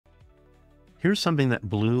Here's something that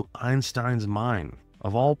blew Einstein's mind.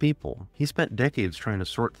 Of all people, he spent decades trying to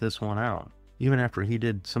sort this one out, even after he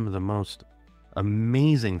did some of the most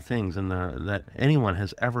amazing things that anyone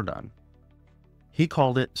has ever done. He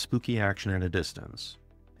called it spooky action at a distance,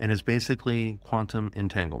 and it's basically quantum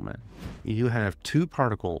entanglement. You have two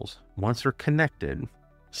particles, once they're connected,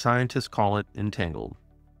 scientists call it entangled.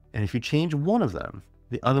 And if you change one of them,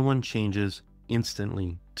 the other one changes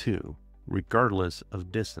instantly too, regardless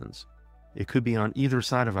of distance. It could be on either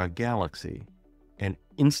side of a galaxy, and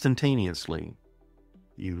instantaneously,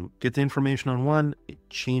 you get the information on one, it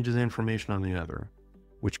changes the information on the other,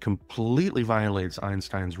 which completely violates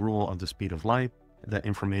Einstein's rule of the speed of light, that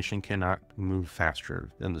information cannot move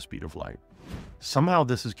faster than the speed of light. Somehow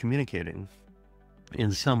this is communicating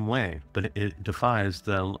in some way, but it defies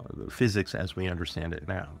the physics as we understand it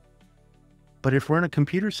now. But if we're in a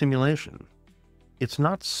computer simulation, it's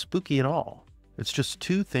not spooky at all. It's just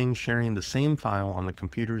two things sharing the same file on the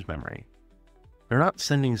computer's memory. They're not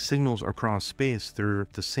sending signals across space, they're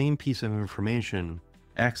the same piece of information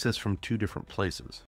accessed from two different places.